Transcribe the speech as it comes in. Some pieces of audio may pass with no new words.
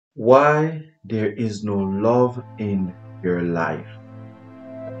Why there is no love in your life.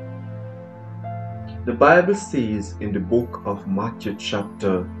 The Bible says in the book of Matthew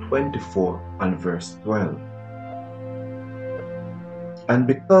chapter 24 and verse 12, "And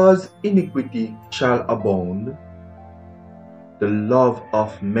because iniquity shall abound, the love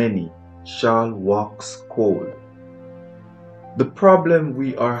of many shall wax cold." The problem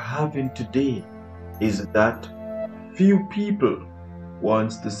we are having today is that few people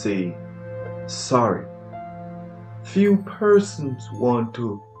wants to say sorry. Few persons want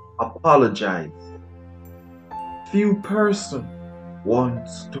to apologize. Few person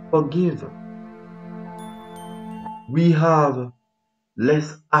wants to forgive. We have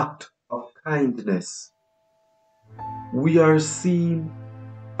less act of kindness. We are seeing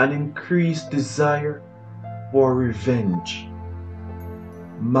an increased desire for revenge,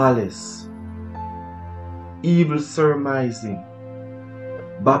 malice, evil surmising,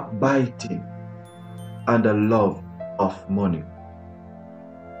 backbiting, and a love of money.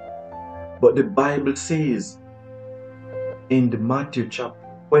 But the Bible says in the Matthew chapter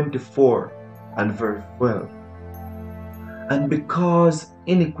 24 and verse 12, "And because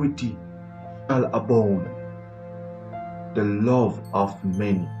iniquity shall abound, the love of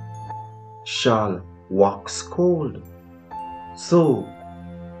many shall wax cold." So,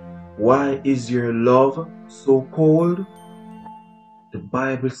 why is your love so cold? The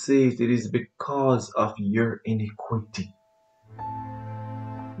Bible says it is because of your iniquity.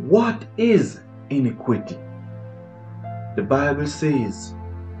 What is iniquity? The Bible says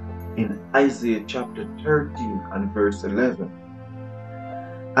in Isaiah chapter 13 and verse 11,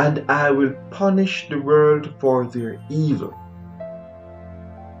 "And I will punish the world for their evil,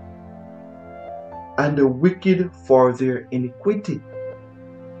 and the wicked for their iniquity.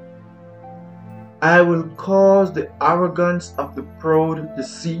 I will cause the arrogance of the proud to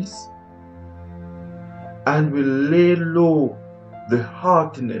cease, and will lay low the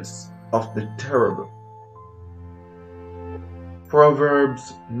haughtiness of the terrible."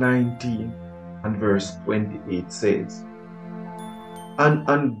 Proverbs 19 and verse 28 says, "An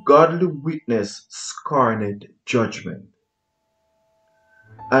ungodly witness scorneth judgment,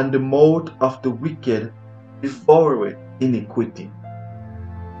 and the mouth of the wicked devoureth iniquity."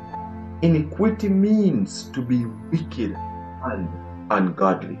 Iniquity means to be wicked and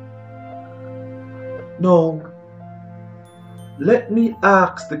ungodly. Now, let me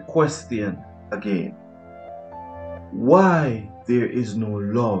ask the question again. Why there is no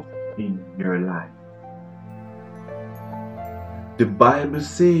love in your life? The Bible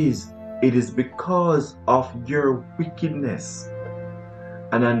says it is because of your wickedness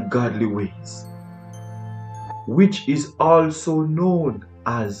and ungodly ways, which is also known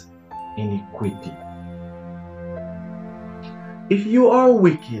as iniquity. If you are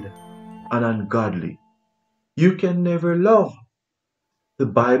wicked and ungodly, you can never love. The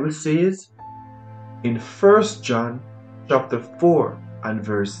Bible says in 1 John chapter 4 and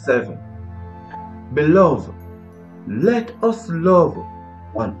verse 7, "Beloved, let us love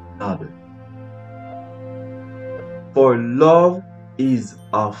one another, for love is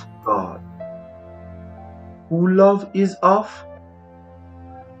of God." Who love is of?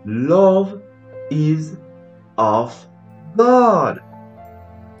 Love is of God.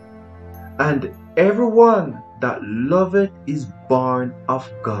 And everyone that loveth is born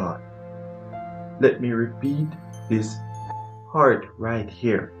of God. Let me repeat this part right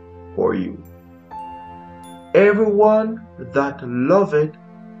here for you. Everyone that loveth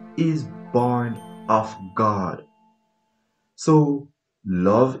is born of God. So,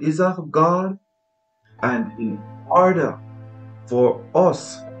 love is of God, and in order for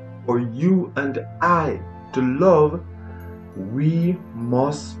us, for you and I to love, we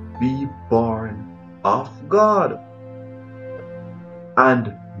must be born of God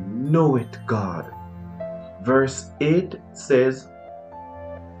and know it God. Verse 8 says,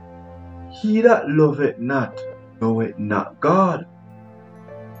 "He that loveth not knoweth not God,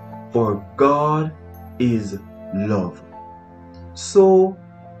 for God is love." So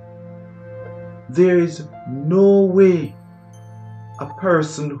there is no way a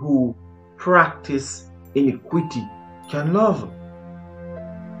person who practices iniquity can love.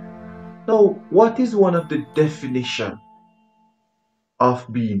 Now, what is one of the definitions of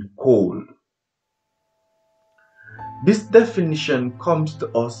being cold? This definition comes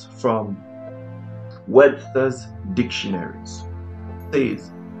to us from Webster's dictionaries. It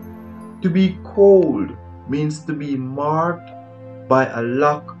says, "To be cold means to be marked by a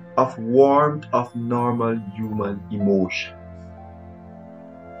lack of warmth of normal human emotion,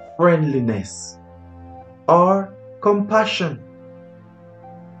 friendliness, or compassion."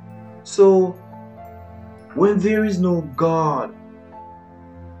 So, when there is no God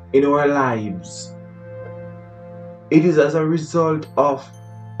in our lives, it is as a result of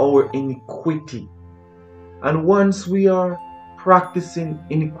our iniquity. And once we are practicing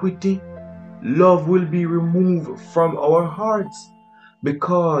iniquity, love will be removed from our hearts,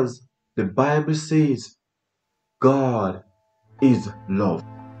 because the Bible says God is love.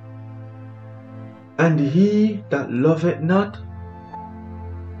 And he that loveth not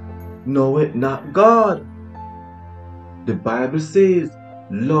knoweth not God. The Bible says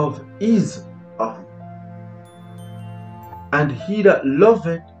love is of God. And he that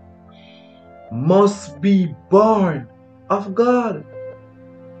loveth must be born of God.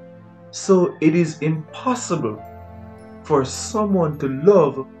 So it is impossible for someone to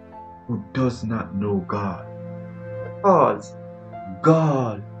love who does not know God, because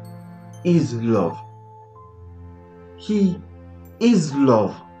God is love. He is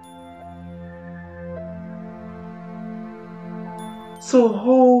love. So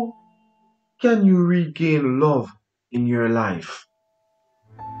how can you regain love in your life?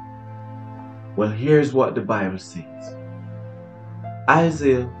 Well, here's what the Bible says.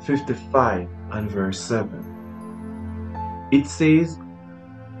 Isaiah 55 and verse 7. It says,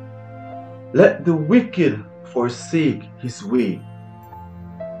 "Let the wicked forsake his way,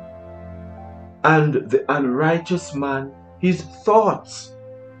 and the unrighteous man his thoughts,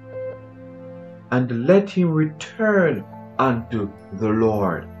 and let him return unto the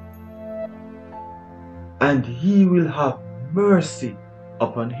Lord, and he will have mercy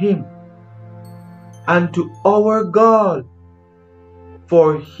upon him, and to our God,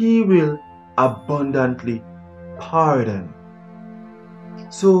 for he will abundantly pardon."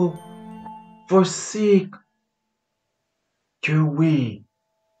 So forsake your way,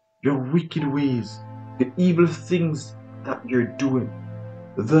 your wicked ways, the evil things that you're doing,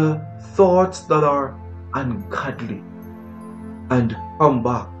 the thoughts that are ungodly, and come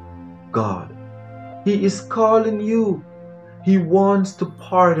back, God. He is calling you. He wants to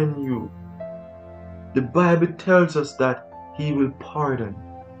pardon you. The Bible tells us that he will pardon.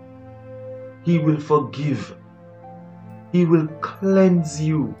 He will forgive. He will cleanse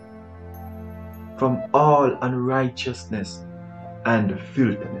you from all unrighteousness and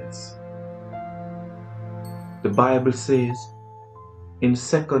filthiness. The Bible says in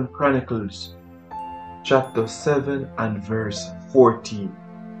 2 Chronicles chapter 7 and verse 14,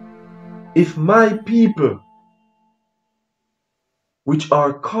 "If my people, which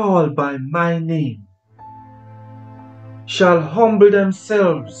are called by my name, shall humble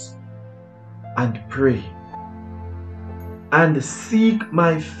themselves and pray, and seek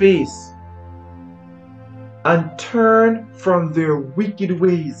my face, and turn from their wicked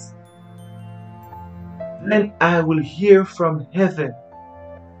ways, then I will hear from heaven,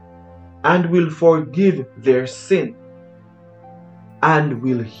 and will forgive their sin, and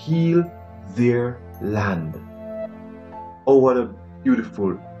will heal their land." Oh, what a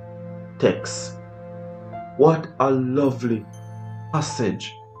beautiful text. What a lovely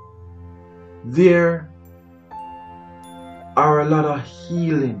passage. There are a lot of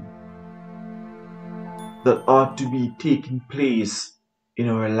healing that ought to be taking place in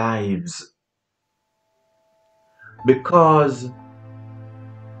our lives, because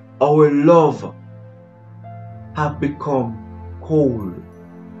our love have become cold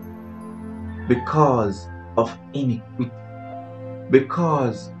because of iniquity,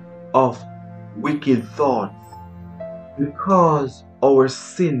 because of wicked thoughts, because our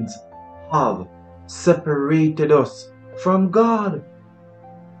sins have separated us from God.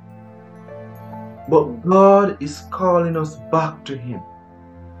 But God is calling us back to him.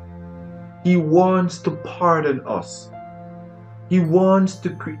 He wants to pardon us. He wants to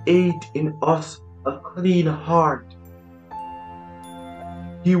create in us a clean heart.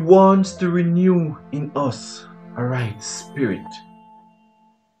 He wants to renew in us a right spirit.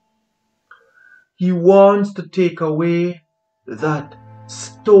 He wants to take away that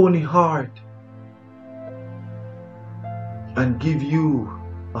stony heart and give you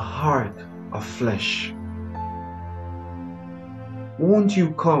a heart of flesh. Won't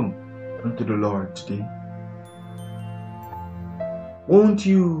you come unto the Lord today? Won't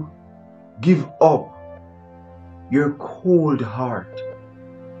you give up your cold heart,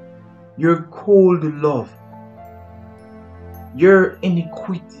 your cold love, your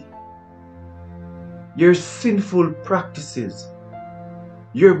iniquity, your sinful practices,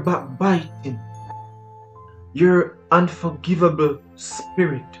 your backbiting, your unforgivable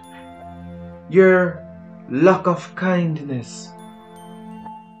spirit, your lack of kindness,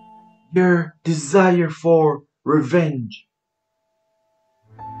 your desire for revenge?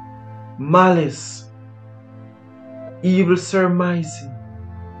 malice, evil surmising,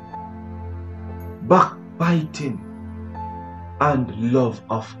 backbiting, and love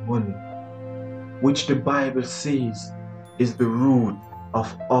of money, which the Bible says is the root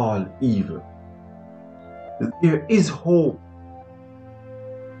of all evil. There is hope.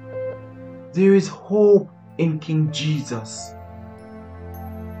 There is hope in King Jesus.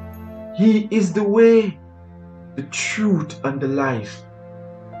 He is the way, the truth, and the life.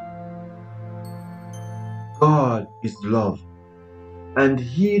 God is love, and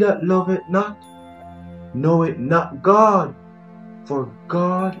he that loveth not, knoweth not God, for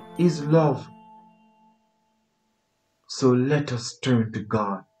God is love. So let us turn to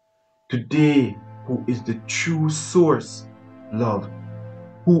God today, who is the true source, love,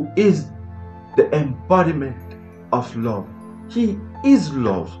 who is the embodiment of love. He is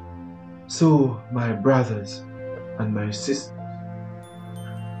love. So, my brothers and my sisters,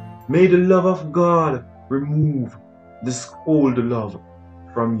 may the love of God remove this cold love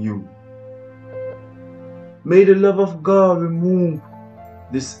from you. May the love of God remove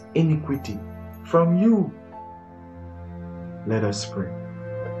this iniquity from you. Let us pray.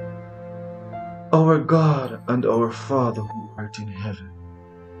 Our God and our Father who art in heaven,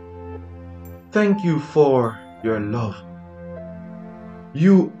 thank you for your love.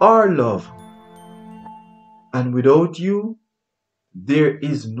 You are love, and without you, there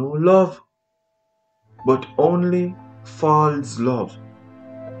is no love, but only false love,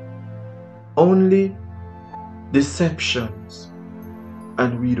 only deceptions,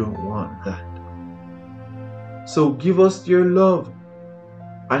 and we don't want that. So give us your love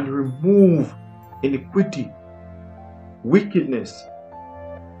and remove iniquity, wickedness,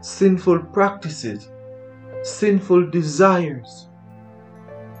 sinful practices, sinful desires,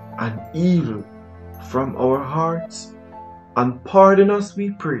 and evil from our hearts, and pardon us,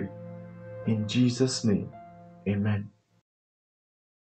 we pray. In Jesus' name, amen.